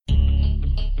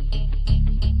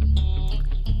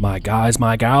My guys,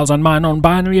 my gals, and my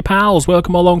non-binary pals,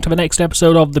 welcome along to the next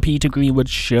episode of the Peter Greenwood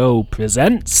Show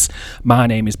Presents. My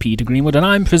name is Peter Greenwood, and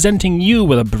I'm presenting you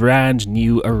with a brand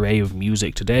new array of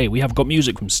music today. We have got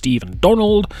music from Stephen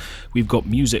Donald, we've got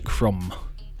music from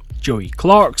Joey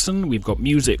Clarkson, we've got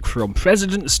music from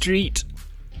President Street,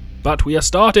 but we are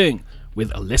starting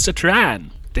with Alyssa Tran.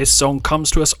 This song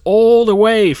comes to us all the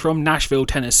way from Nashville,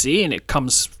 Tennessee, and it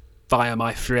comes via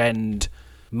my friend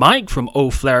Mike from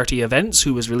O'Flaherty Events,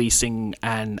 who is releasing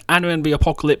an Anna and the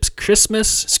Apocalypse Christmas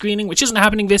screening, which isn't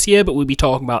happening this year, but we'll be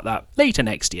talking about that later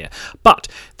next year. But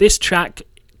this track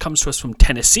comes to us from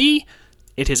Tennessee.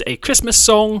 It is a Christmas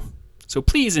song, so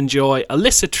please enjoy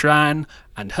Alyssa Tran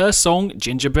and her song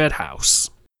Gingerbread House.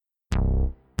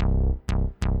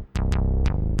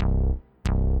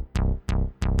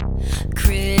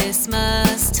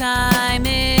 Christmas time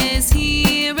is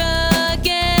here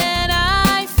again.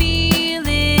 I feel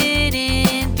it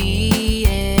in the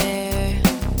air.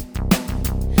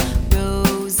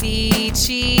 Rosy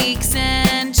cheeks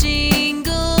and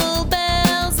jingle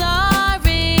bells are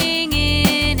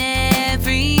ringing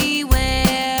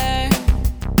everywhere.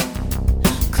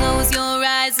 Close your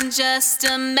eyes and just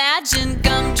imagine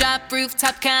gumdrop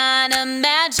rooftop kind of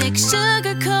magic,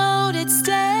 sugar-coated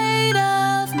state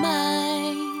of mind.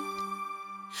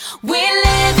 We're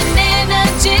living in a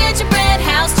gingerbread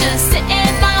house, just sitting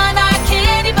on our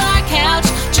candy bar couch,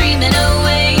 dreaming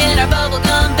away in our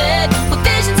bubblegum bed, with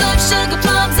visions of sugar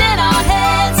plums in our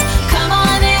heads. Come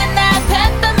on in that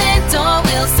peppermint door,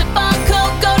 we'll sip on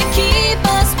cocoa to keep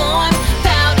us warm.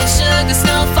 Powdered sugar,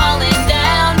 snow falling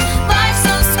down, life's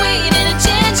so sweet in a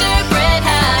gingerbread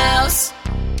house.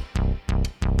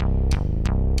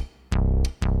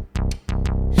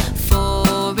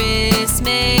 Forest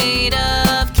made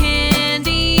of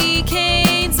candy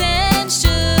canes and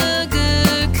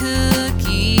sugar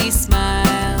cookie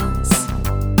smiles.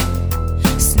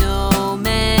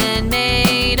 Snowmen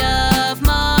made of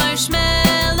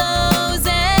marshmallows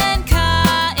and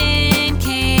cotton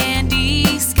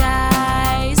candy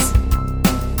skies.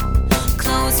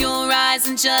 Close your eyes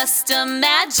and just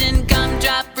imagine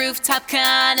gumdrop rooftop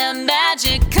kind of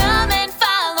magic. Come and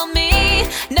follow me,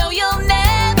 no, you'll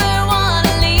never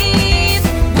wanna leave.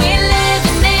 We're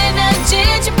living in a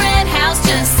gingerbread house,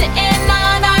 just sitting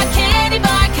on our candy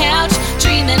bar couch,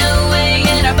 dreaming away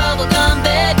in our bubblegum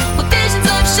bed, with visions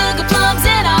of sugar plums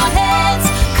in our heads.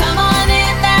 Come on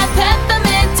in that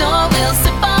peppermint door, we'll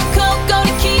sip on cocoa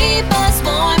to keep us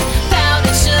warm.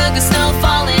 Powdered sugar, snow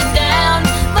falling down,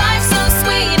 life's so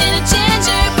sweet in a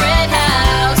gingerbread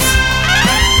house.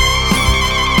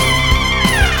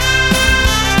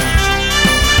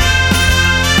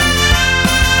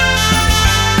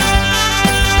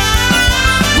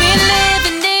 We're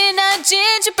living in a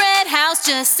gingerbread house,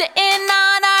 just sitting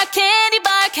on our candy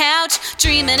bar couch,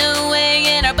 dreaming away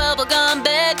in our bubblegum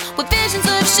bed, with visions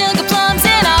of sugar plums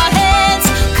in our heads.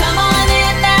 Come on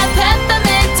in that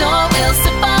peppermint door, we'll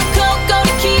sip on cocoa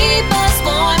to keep us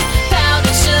warm.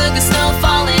 Powdered sugar, snow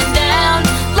falling down,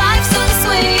 life's so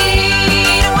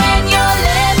sweet when you're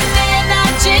living in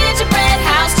that gingerbread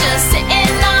house, just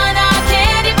sitting on our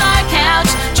candy bar couch,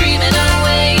 dreaming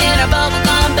away in our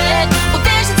bubblegum bed, with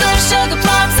visions of sugar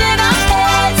plums in our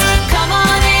heads. Come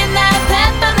on in that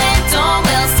peppermint door,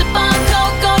 we'll sip on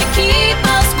cocoa to keep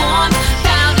us warm.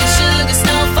 Powdered sugar,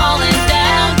 snow falling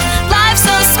down, life's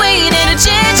so sweet in a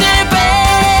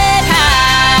gingerbread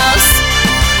house.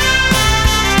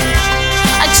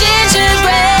 A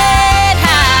gingerbread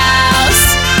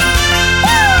house.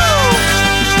 Woo!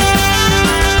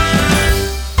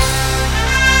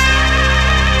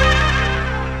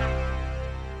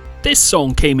 This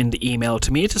song came in the email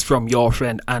to me. It is from your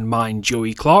friend and mine,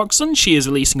 Joey Clarkson. She is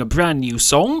releasing a brand new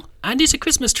song, and it's a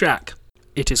Christmas track.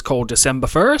 It is called December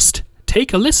 1st.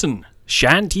 Take a listen,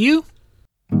 shan't you?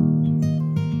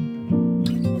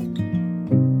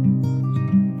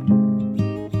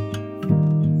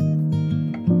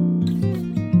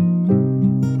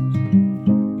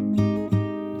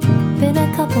 Been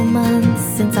a couple months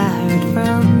since I heard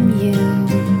from you.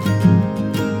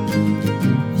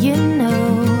 You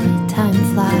know, time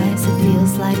flies. It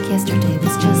feels like yesterday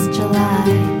was just July.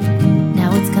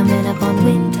 Now it's coming up on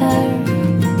winter.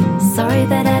 Sorry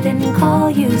that I didn't call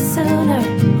you sooner.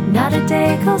 Not a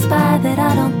day goes by that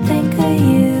I don't think of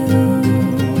you.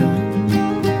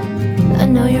 I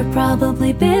know you're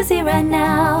probably busy right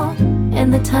now,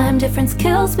 and the time difference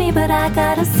kills me, but I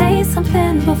gotta say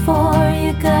something before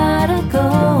you gotta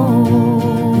go.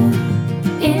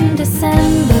 In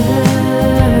December,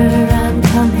 I'm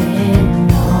coming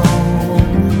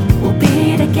home. We'll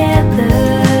be together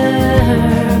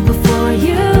before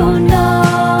you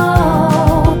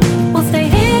know. We'll stay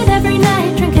here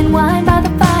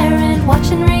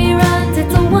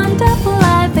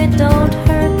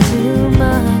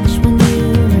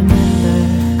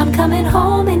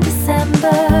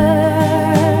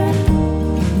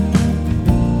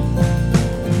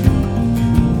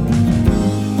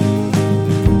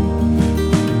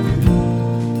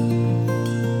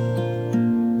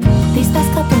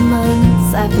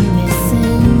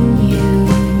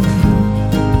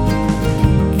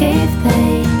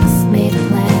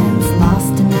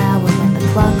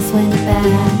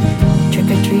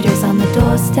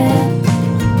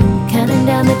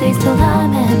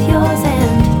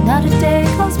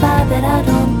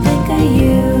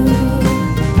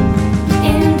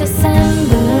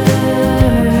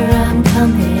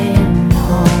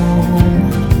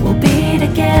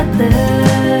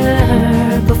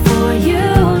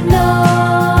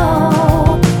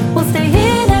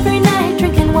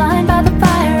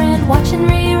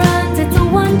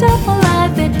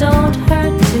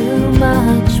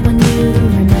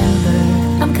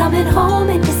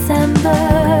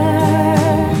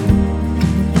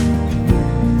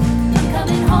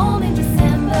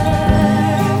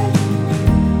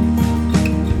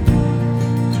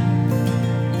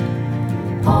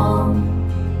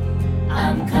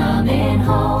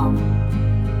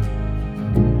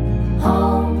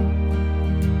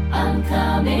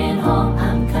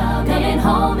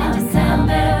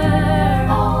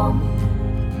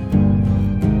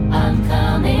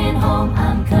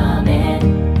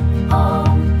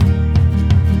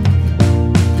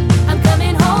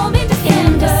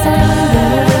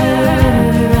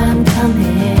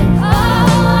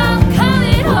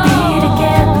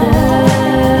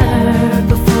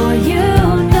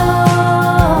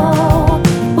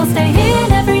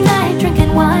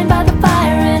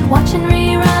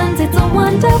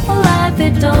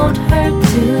don't hurt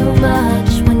too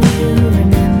much when you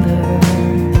remember.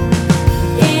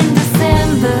 In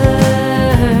December,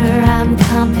 I'm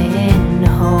coming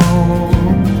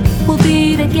home. We'll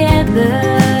be together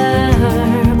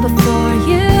before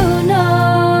you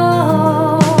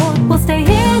know. We'll stay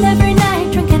in every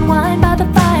night, drinking wine by the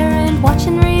fire and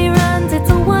watching reruns.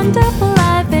 It's a wonderful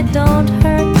life, it don't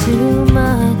hurt too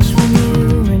much when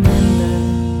you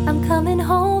remember. I'm coming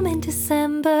home in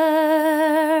December.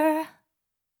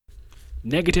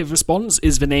 Negative Response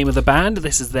is the name of the band.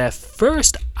 This is their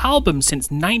first album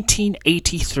since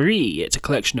 1983. It's a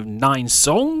collection of 9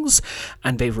 songs,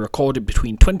 and they've recorded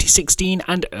between 2016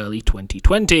 and early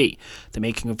 2020. The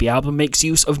making of the album makes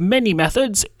use of many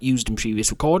methods used in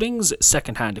previous recordings,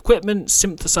 second-hand equipment,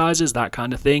 synthesizers, that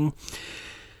kind of thing.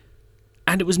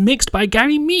 And it was mixed by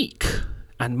Gary Meek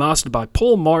and mastered by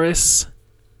Paul Morris,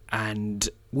 and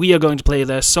we are going to play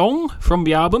their song from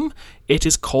the album. It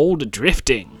is called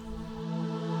Drifting.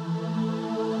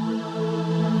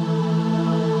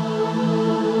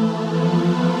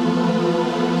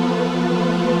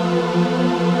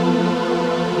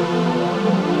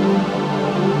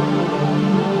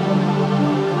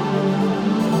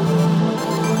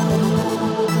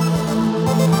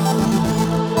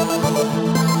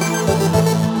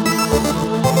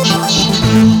 Josh.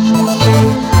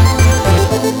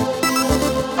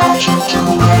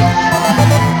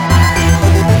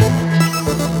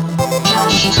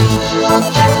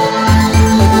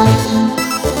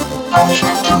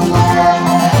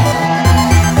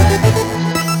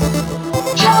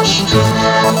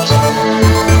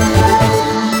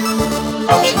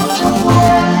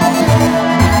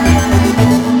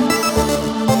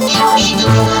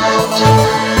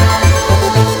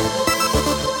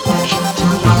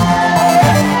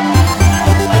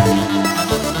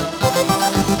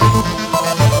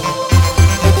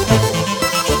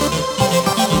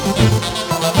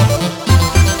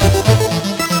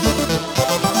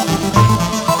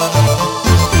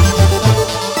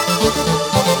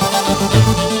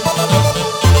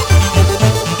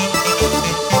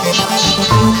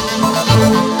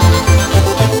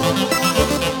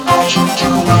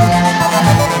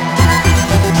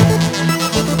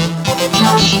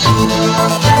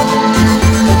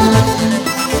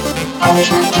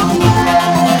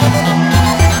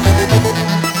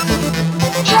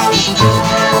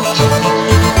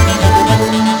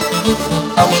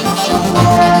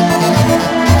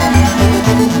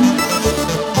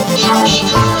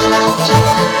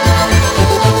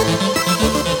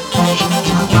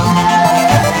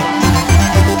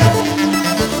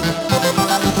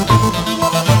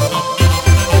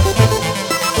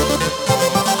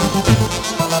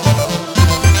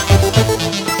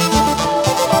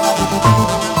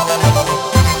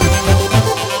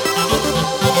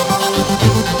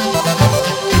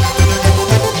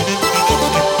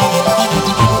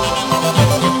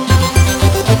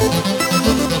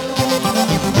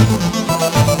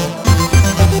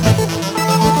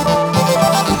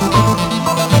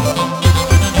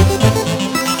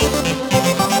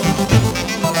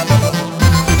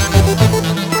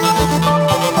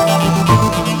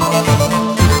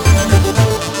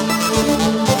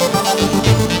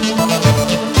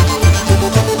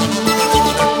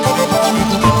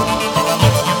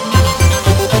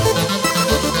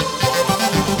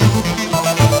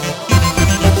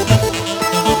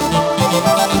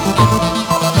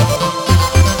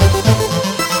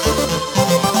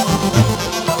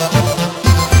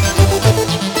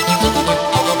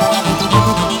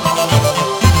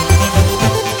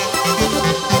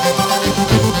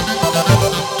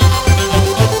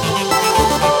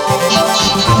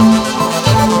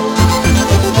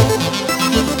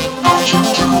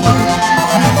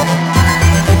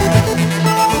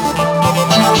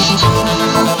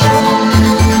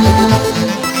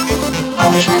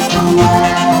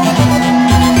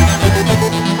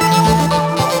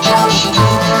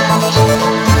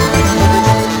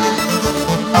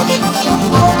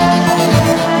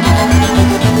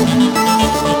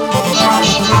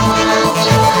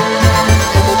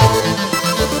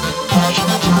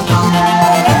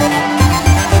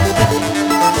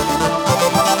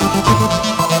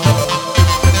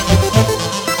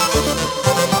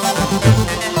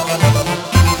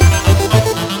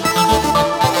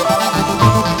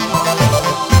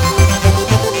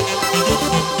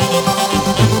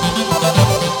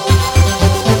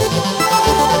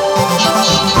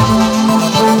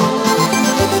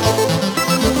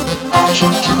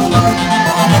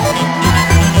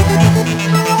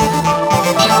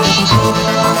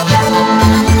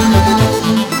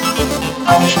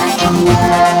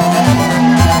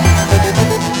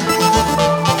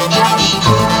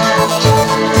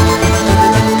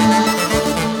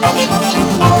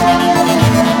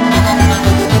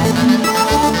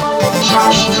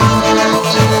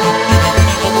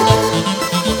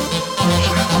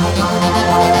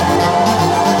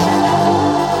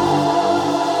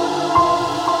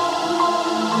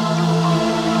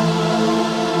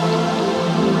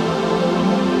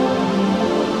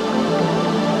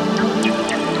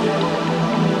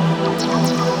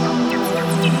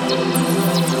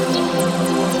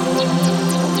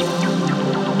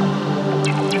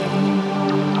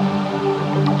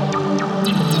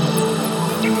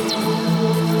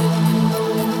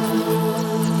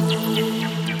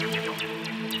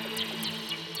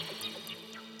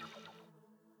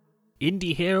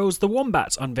 Indie heroes The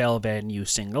Wombats unveil their new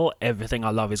single, Everything I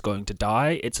Love Is Going to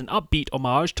Die. It's an upbeat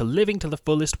homage to living to the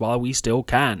fullest while we still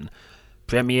can.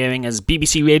 Premiering as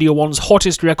BBC Radio 1's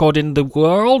hottest record in the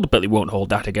world, but they won't hold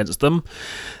that against them.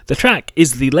 The track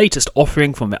is the latest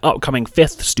offering from their upcoming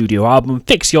 5th studio album,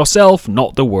 Fix Yourself,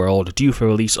 Not the World, due for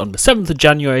release on the 7th of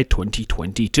January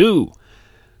 2022.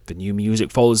 The new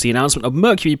music follows the announcement of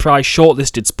Mercury Prize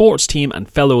shortlisted sports team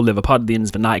and fellow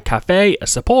Liverpudlians The Night Cafe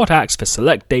as support acts for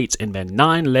select dates in their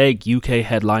 9-leg UK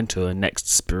headline tour next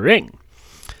spring.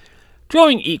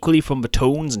 Drawing equally from the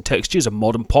tones and textures of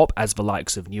modern pop as the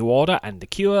likes of New Order and The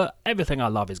Cure, Everything I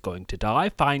Love Is Going to Die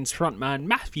finds frontman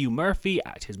Matthew Murphy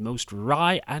at his most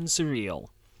wry and surreal.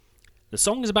 The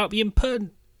song is about the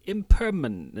impermanence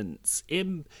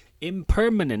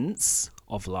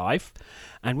of life,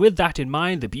 and with that in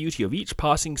mind, the beauty of each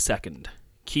passing second.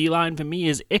 Key line for me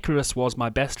is Icarus was my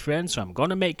best friend, so I'm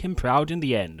gonna make him proud in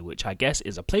the end, which I guess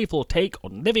is a playful take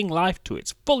on living life to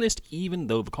its fullest, even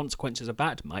though the consequences of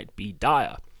that might be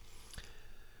dire.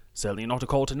 Certainly not a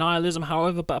call to nihilism,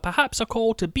 however, but perhaps a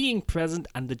call to being present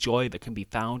and the joy that can be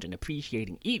found in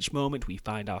appreciating each moment we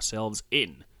find ourselves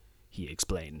in, he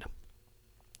explained.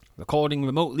 Recording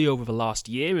remotely over the last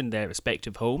year in their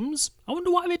respective homes. I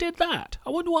wonder why they did that. I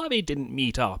wonder why they didn't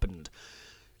meet up and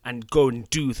go and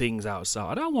do things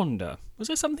outside. I wonder. Was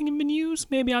there something in the news?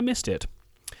 Maybe I missed it.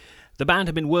 The band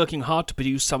have been working hard to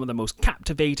produce some of the most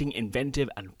captivating,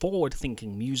 inventive and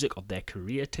forward-thinking music of their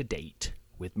career to date.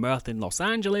 With Mirth in Los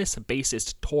Angeles,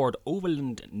 bassist Tord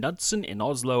Overland Knudsen in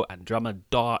Oslo and drummer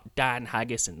Dan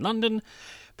Haggis in London,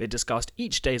 they discussed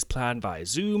each day's plan via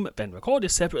Zoom, then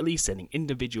recorded separately, sending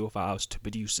individual files to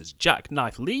producers Jack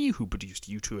Knife Lee, who produced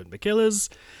U2 and The Killers,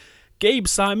 Gabe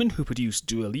Simon, who produced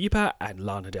Dua Lipa and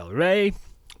Lana Del Rey,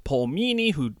 Paul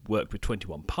Meany, who worked with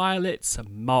 21 Pilots,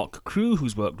 Mark Crew,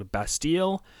 who's worked with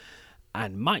Bastille,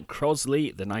 and Mike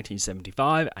Crosley, the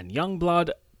 1975, and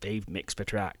Youngblood. They've mixed the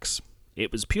tracks.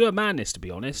 It was pure madness, to be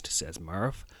honest, says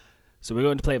Murph. So we're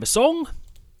going to play the song.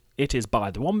 It is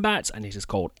by The Wombats, and it is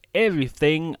called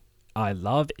Everything I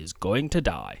Love Is Going to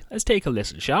Die. Let's take a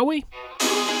listen, shall we?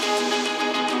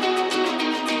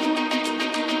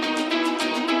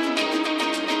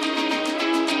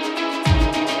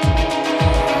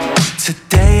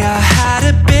 Today I had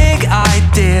a big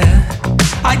idea.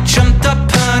 I jumped up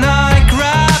and I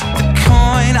grabbed the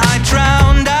coin. I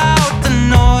drowned out the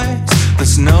noise.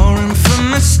 There's no room for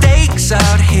mistakes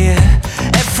out here.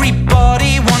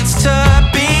 Everybody wants to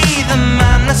be the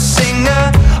man, the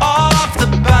singer of the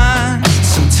band.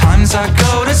 Sometimes I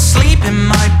go to sleep in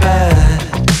my bed.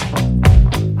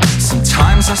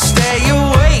 Sometimes I stay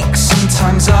awake.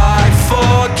 Sometimes I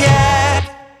forget.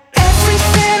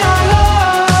 Everything I love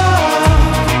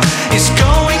is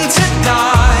going to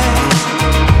die.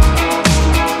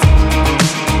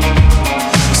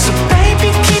 So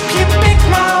baby, keep your big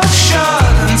mouth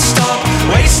shut and stop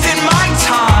wasting my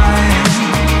time.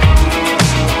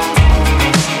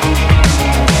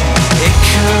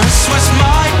 Icarus was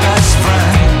my best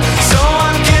friend, so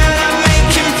I'm gonna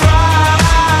make him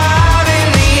proud in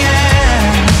the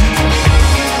end.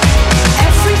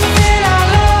 Everything I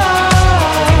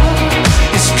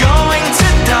love is going to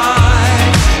die,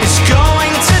 is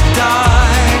going to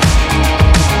die.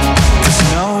 There's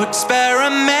no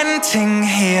experimenting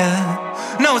here,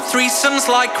 no threesomes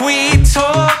like we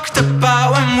talked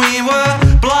about when we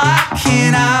were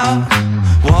blacking out.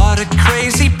 What a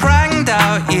crazy pranked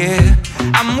out year,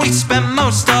 and we spent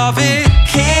most of it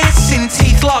kissing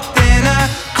teeth, locked in a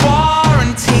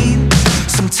quarantine.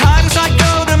 Sometimes I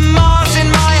go to Mars in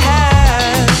my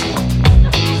head.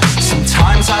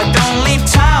 Sometimes I don't leave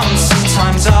town.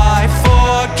 Sometimes I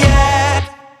forget.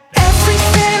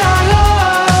 Everything I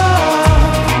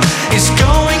love is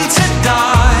going to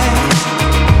die.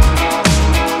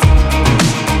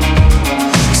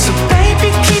 So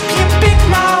baby, keep your big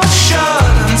mouth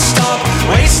shut and stop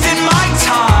wasting my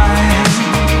time.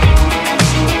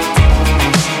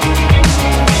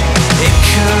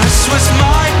 Icarus was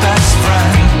my best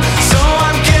friend, so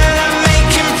I'm gonna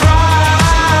make him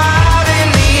proud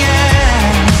in the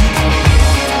end.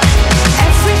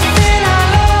 Everything I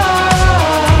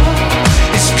love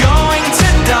is going to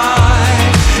die,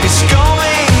 is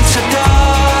going to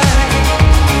die.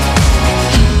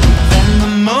 Then the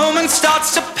moment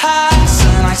starts to pass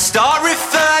and I start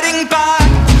reverting back.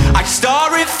 I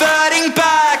start reverting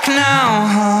back now,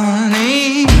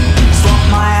 honey. Swap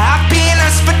my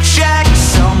happiness for checks,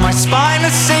 sell my spine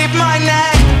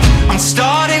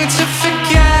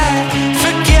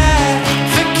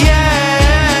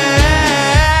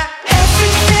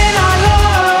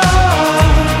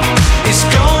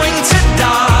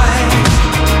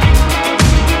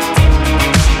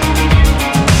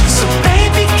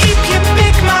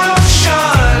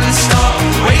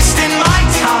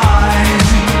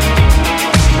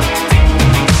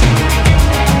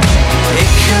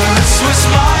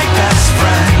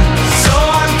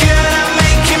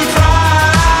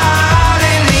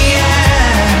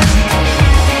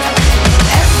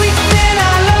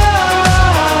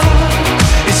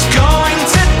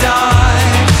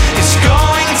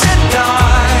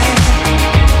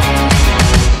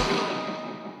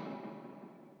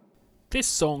This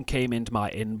song came into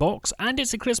my inbox, and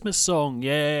it's a Christmas song.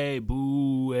 Yay,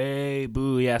 boo, hey,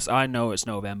 boo. Yes, I know it's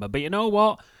November, but you know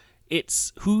what?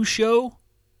 It's whose show?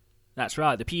 That's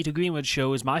right, the Peter Greenwood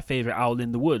Show is my favourite Owl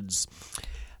in the Woods.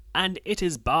 And it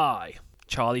is by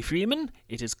Charlie Freeman.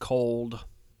 It is called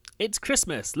It's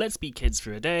Christmas, Let's Be Kids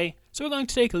for a Day. So we're going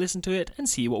to take a listen to it and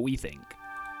see what we think.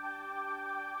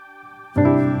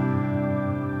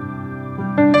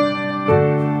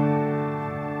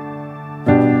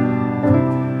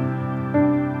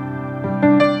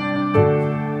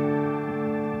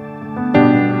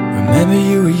 Remember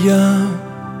you were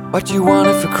young, what you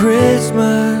wanted for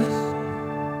Christmas.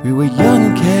 We were young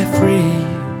and carefree,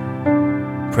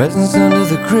 presents under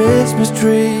the Christmas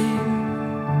tree.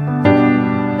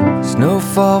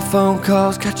 Snowfall phone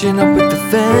calls, catching up with the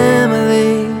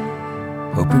family,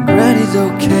 hoping Granny's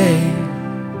okay.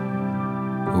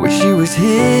 I wish she was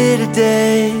here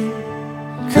today.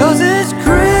 'Cause it's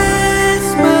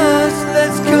Christmas,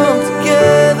 let's come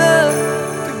together.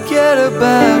 Forget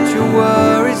about your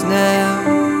worries now,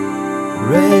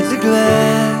 raise a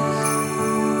glass.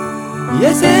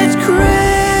 Yes, it's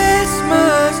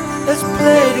Christmas, let's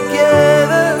play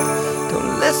together.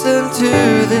 Don't listen to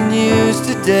the news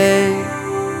today.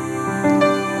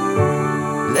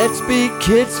 Let's be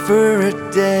kids for a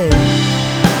day.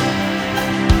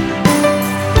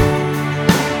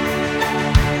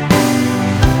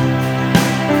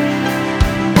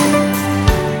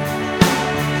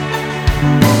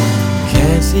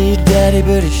 Can't see Daddy,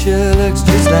 but he sure looks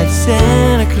just like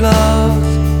Santa Claus,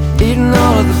 eating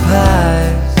all of the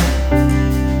pies.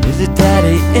 Is it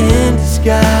Daddy in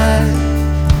disguise?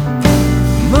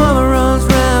 Mama runs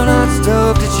round on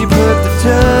stove, did she put the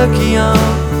turkey on?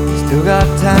 Still got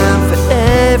time for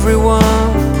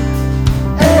everyone,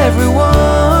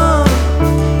 everyone.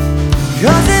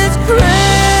 'Cause it's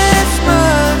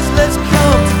Christmas, let's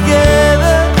come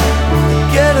together.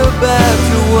 Forget about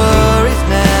your worries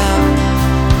now,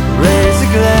 raise a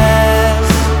glass.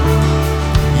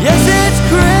 Yes, it's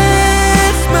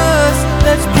Christmas,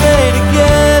 let's play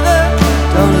together.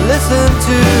 Don't listen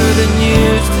to the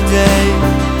news today.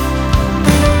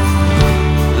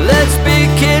 Let's be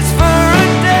kids for a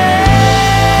day.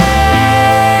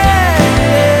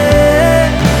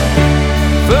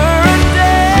 For a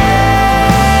day.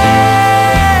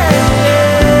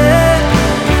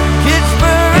 Kids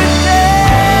for a day.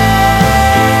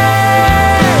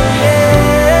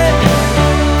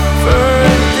 For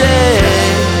a day.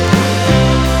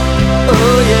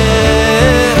 Oh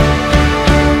yeah.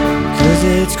 'Cause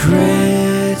it's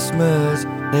Christmas,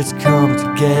 let's come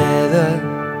together.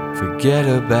 Forget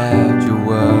about your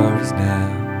worries now,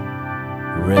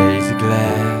 raise a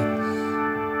glass.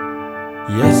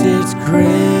 Yes, it's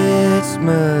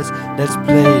Christmas, let's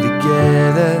play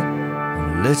together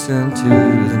and listen to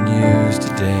the news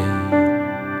today.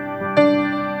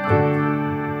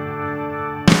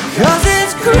 'Cause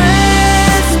it's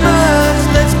Christmas,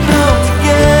 let's come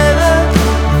together.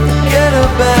 Forget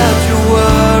about your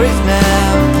worries now,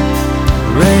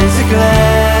 raise a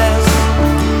glass.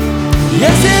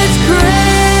 Yes, it's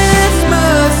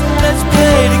Christmas, let's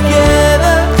play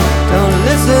together. Don't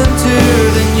listen to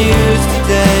the news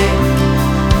today.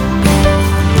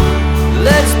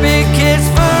 Let's be kids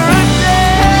for a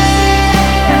day.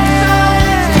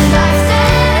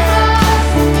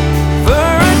 For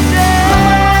a day.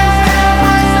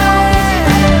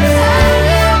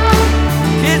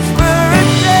 Kids for a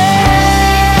day.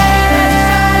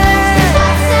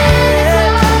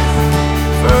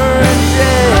 For a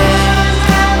day.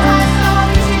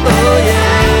 Oh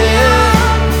yeah.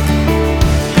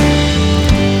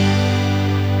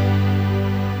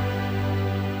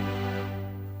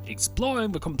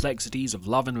 Exploring the complexities of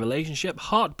love and relationship,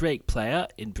 Heartbreak Player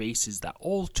embraces that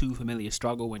all too familiar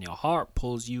struggle when your heart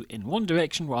pulls you in one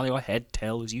direction while your head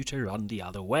tells you to run the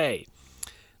other way.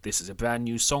 This is a brand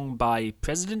new song by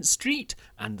President Street,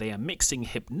 and they are mixing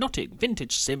hypnotic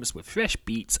vintage synths with fresh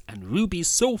beats and Ruby's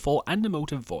soulful and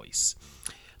emotive voice.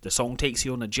 The song takes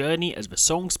you on a journey as the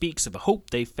song speaks of the hope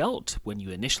they felt when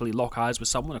you initially lock eyes with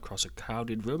someone across a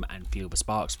crowded room and feel the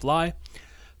sparks fly,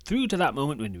 through to that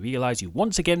moment when you realise you've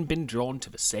once again been drawn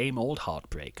to the same old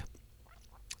heartbreak.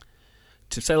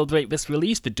 To celebrate this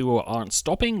release, the duo aren't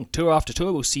stopping. Tour after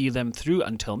tour will see them through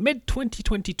until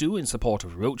mid-2022 in support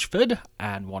of Roachford,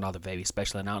 and one other very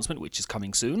special announcement which is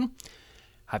coming soon.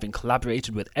 Having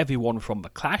collaborated with everyone from The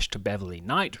Clash to Beverly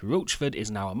Knight, Roachford is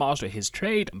now a master of his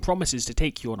trade and promises to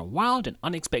take you on a wild and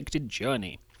unexpected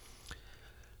journey.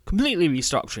 Completely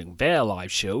restructuring their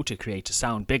live show to create a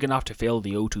sound big enough to fill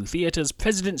the O2 theatres,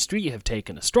 President Street have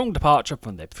taken a strong departure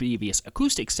from their previous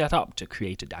acoustic setup to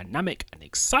create a dynamic and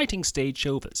exciting stage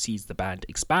show that sees the band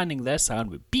expanding their sound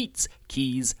with beats,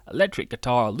 keys, electric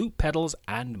guitar, loop pedals,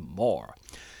 and more.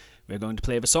 We're going to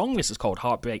play the song. This is called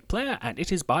Heartbreak Player, and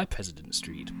it is by President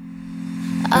Street.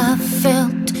 I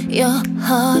felt your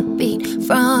heartbeat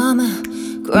from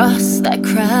across that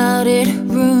crowded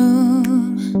room,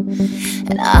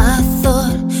 and I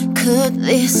thought, could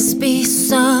this be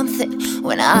something,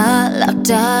 when I locked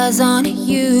eyes on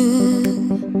you?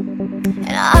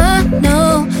 And I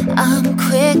know I'm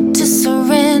quick to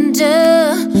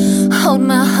surrender, hold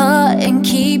my heart and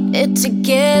keep it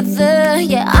together.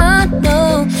 Yeah, I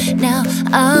know now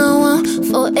I won't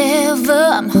forever,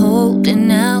 I'm holding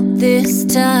out this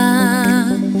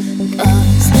time.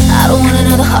 'Cause I don't want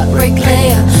another heartbreak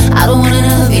player, I don't want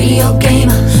another video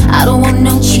gamer, I don't want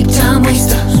no cheap time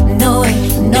waster. No way,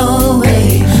 no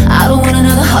way. I don't want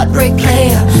another heartbreak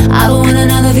player, I don't want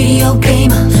another video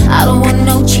gamer, I don't want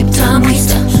no cheap time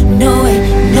waster. No way,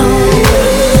 no way.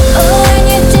 Oh, when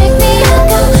you take me, I'll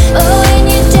go. Oh, when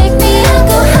you take me, I'll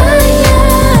go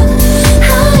higher,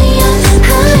 higher,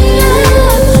 higher.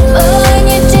 Oh, when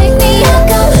you take me, I'll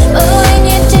go. Oh, when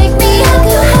you take me, I'll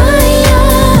go higher,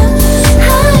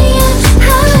 higher,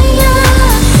 higher.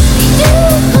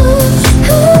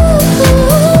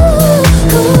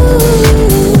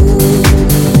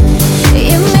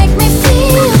 You make me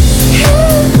feel.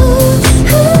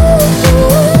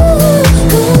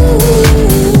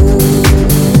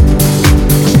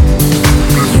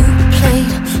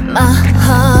 My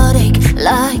heartache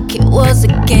like it was a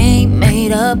game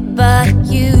made up by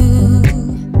you,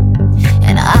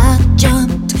 and I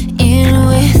jumped in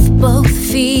with both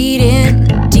feet in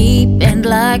the deep end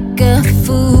like a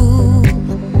fool.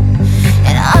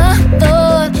 And I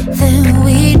thought that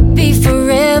we'd be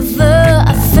forever,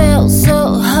 I felt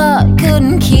so hard,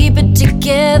 couldn't keep it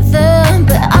together.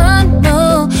 But I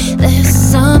know there's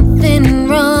something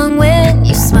wrong when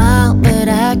you smile but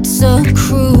act so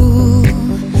cruel.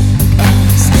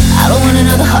 I don't want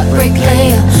another heartbreak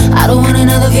player, I don't want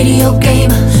another video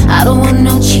gamer, I don't want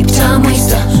no cheap time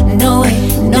waster. No way,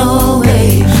 no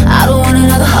way. I don't want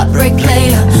another heartbreak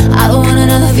player, I don't want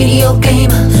another video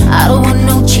gamer, I don't want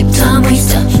no cheap time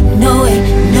waster. No way,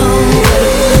 no way.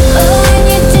 Oh, when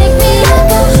you take me, I'll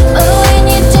go. Oh, when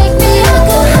you take me, I'll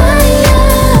go higher,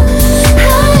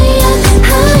 higher,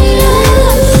 higher.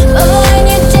 Oh, when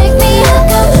you take me, I'll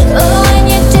go. Oh, when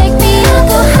you take me, I'll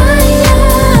go higher,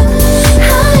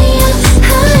 higher,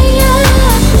 higher.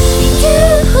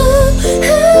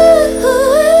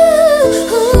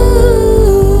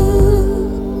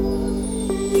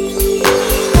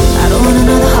 I don't want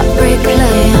another heartbreak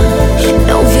player,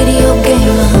 no video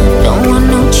gamer, don't want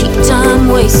no cheap time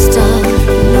waster.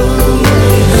 No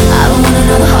way. I don't want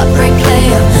another heartbreak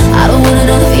player, I don't want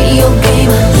another video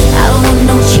gamer, I don't want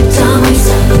no cheap time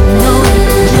waster. No way,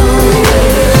 no way.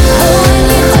 Oh, when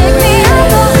you take me, I'll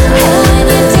go. Oh, when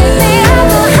you take me, I'll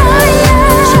go higher,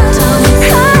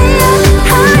 higher,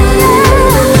 higher.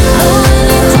 Oh, when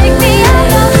you take me, I'll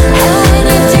go. Oh, when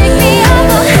you take me, I'll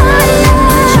go higher,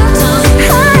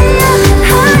 higher,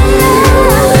 higher.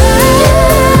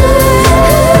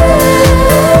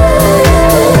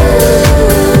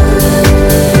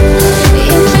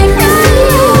 You make me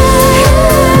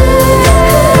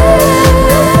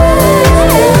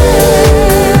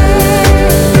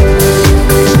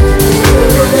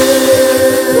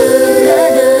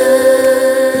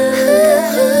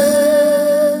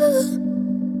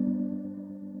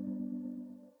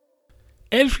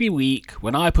Every week,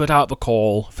 when I put out the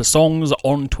call for songs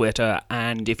on Twitter,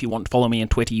 and if you want to follow me on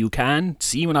Twitter, you can.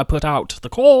 See when I put out the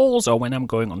calls, or when I'm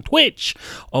going on Twitch,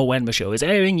 or when the show is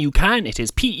airing, you can. It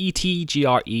is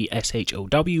PETGRESHOW.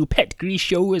 Petgree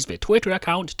Show is the Twitter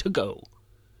account to go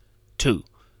to.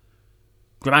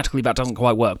 Grammatically, that doesn't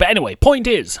quite work. But anyway, point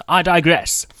is, I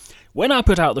digress. When I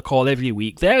put out the call every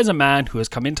week, there is a man who has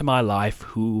come into my life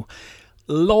who,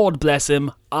 Lord bless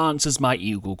him, answers my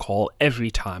Eagle call every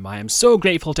time. I am so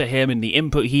grateful to him and the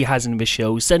input he has in the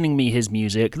show, sending me his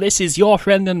music. This is your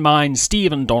friend and mine,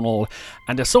 Stephen Donnell,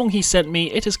 and a song he sent me,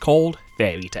 it is called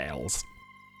Fairy Tales.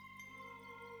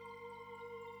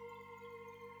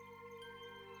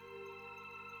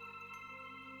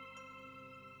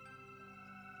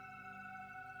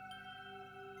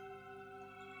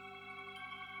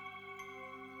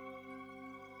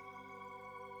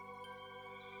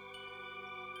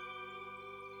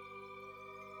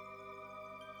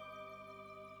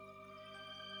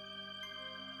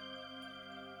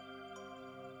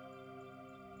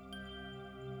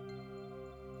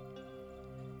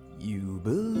 You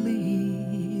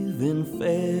believe in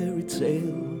fairy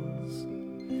tales,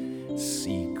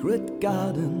 secret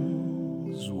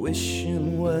gardens,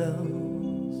 wishing wells,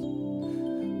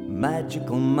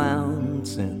 magical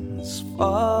mountains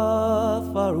far,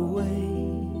 far away.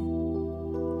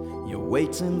 You're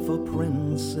waiting for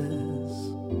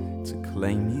princes to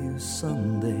claim you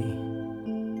someday.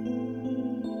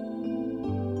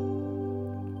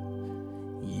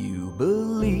 You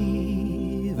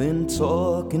believe in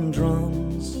talking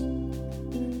drums,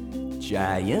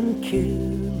 giant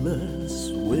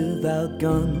killers without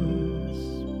guns,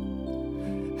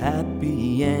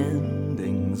 happy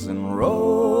endings and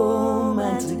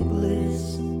romantic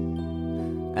bliss,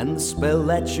 and the spell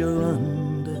that you're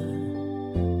under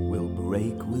will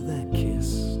break with a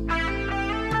kiss. I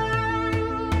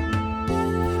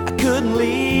couldn't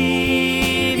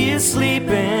leave you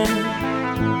sleeping,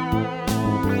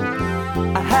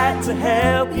 I had to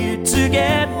help you to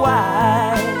get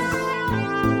wise.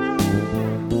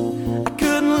 I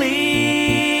couldn't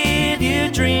leave you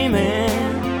dreaming,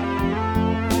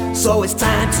 so it's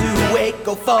time to wake,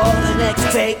 go for the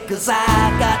next take, 'cause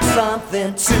I got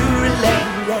something to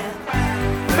relate, yeah.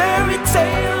 Fairy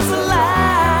tales of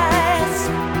lies,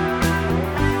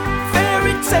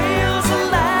 fairy tales of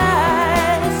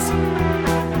lies,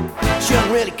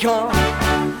 shouldn't really come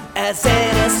as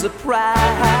any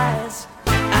surprise.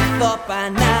 I thought by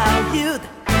now you'd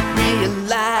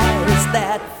realize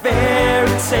that fairy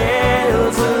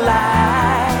tales are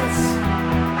lies.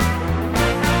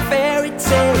 Fairy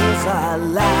tales are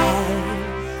lies.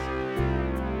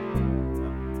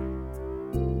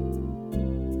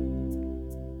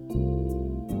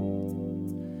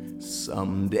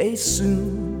 Someday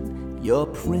soon your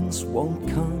prince won't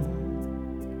come,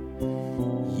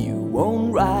 you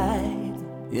won't ride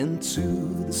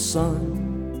into the sun.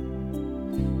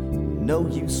 No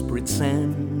use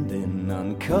pretending,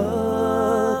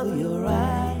 uncover your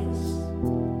eyes.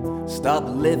 Stop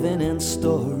living in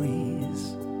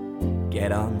stories,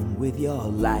 get on with your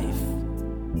life.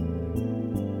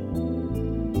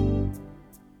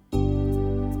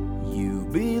 You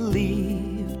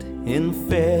believed in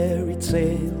fairy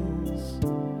tales,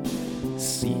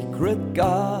 secret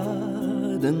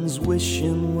gardens,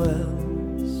 wishing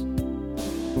wells,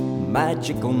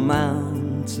 magical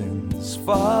mountains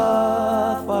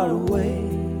far, far away.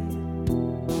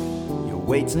 You're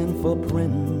waiting for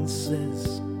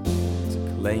princes to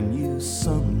claim you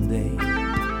someday.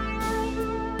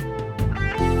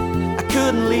 I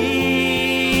couldn't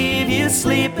leave you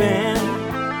sleeping,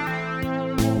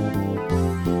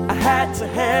 I had to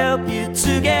help you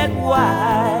to get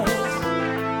wise.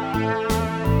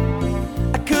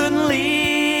 I couldn't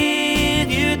leave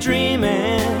you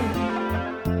dreaming,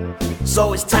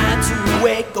 so it's time to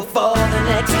wake, go for the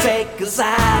next take, 'cause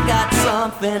I got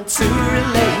something to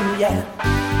relate, yeah.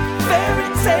 Fairy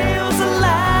tales are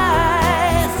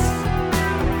lies,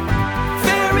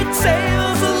 fairy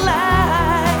tales are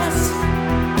lies,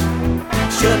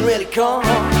 shouldn't really come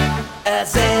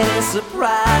as any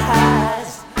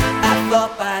surprise. I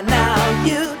thought by now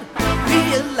you'd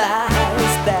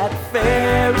realize that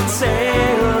fairy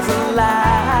tales are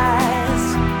lies,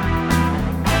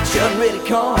 shouldn't really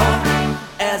come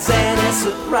as any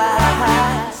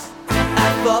surprise.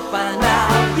 I thought by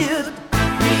now you'd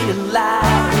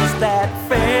realize that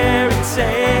fairy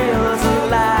tales are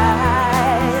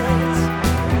lies.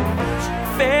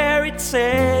 Fairy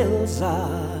tales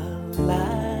are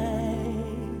lies.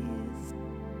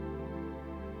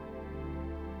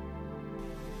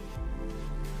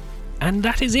 And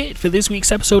that is it for this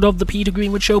week's episode of the Peter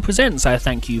Greenwood Show Presents. I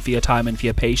thank you for your time and for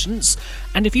your patience.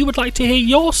 And if you would like to hear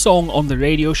your song on the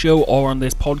radio show or on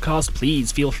this podcast,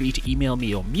 please feel free to email me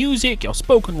your music, your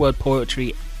spoken word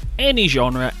poetry, any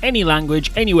genre, any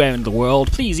language, anywhere in the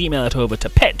world. Please email it over to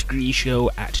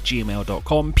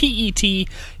petgreeshow@gmail.com,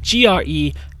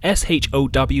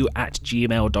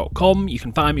 petgreeshow@gmail.com. You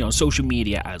can find me on social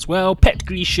media as well, Pet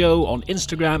Grease Show on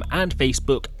Instagram and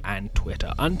Facebook and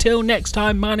Twitter. Until next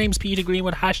time, my name's Peter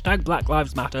Greenwood, #Black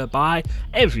Lives Matter. Bye,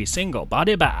 every single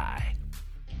body, bye.